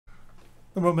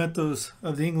The Mementos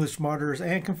of the English Martyrs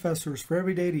and Confessors for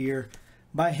Every Day of the Year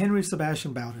by Henry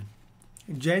Sebastian Bowden.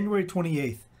 January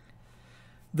 28th.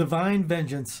 Divine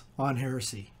Vengeance on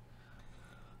Heresy.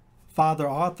 Father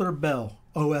Arthur Bell,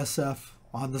 OSF,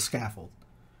 on the Scaffold.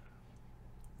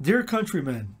 Dear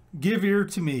countrymen, give ear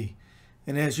to me,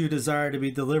 and as you desire to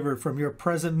be delivered from your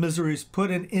present miseries,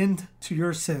 put an end to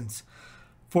your sins.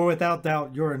 For without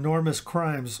doubt your enormous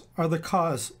crimes are the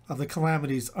cause of the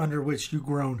calamities under which you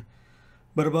groan.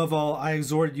 But above all, I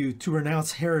exhort you to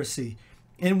renounce heresy,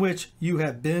 in which you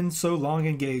have been so long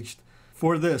engaged.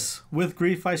 For this, with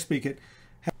grief I speak it,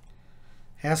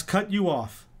 has cut you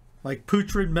off, like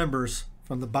putrid members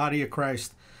from the body of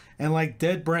Christ, and like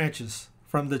dead branches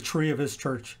from the tree of his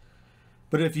church.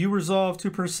 But if you resolve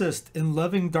to persist in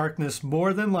loving darkness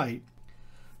more than light,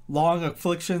 long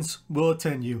afflictions will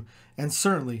attend you, and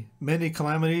certainly many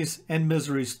calamities and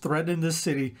miseries threaten this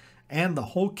city and the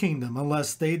whole kingdom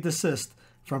unless they desist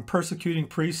from persecuting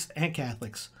priests and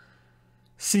Catholics.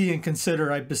 See and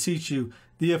consider, I beseech you,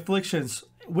 the afflictions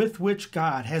with which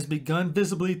God has begun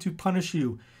visibly to punish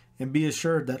you, and be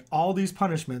assured that all these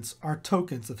punishments are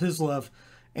tokens of his love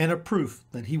and a proof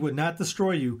that he would not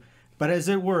destroy you, but as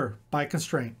it were by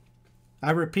constraint.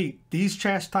 I repeat, these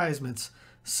chastisements,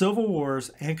 civil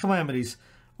wars, and calamities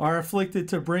are afflicted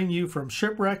to bring you from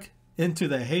shipwreck into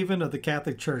the haven of the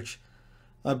Catholic Church.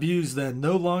 Abuse then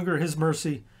no longer his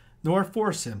mercy, nor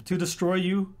force him to destroy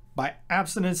you by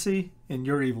abstinency in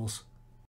your evils.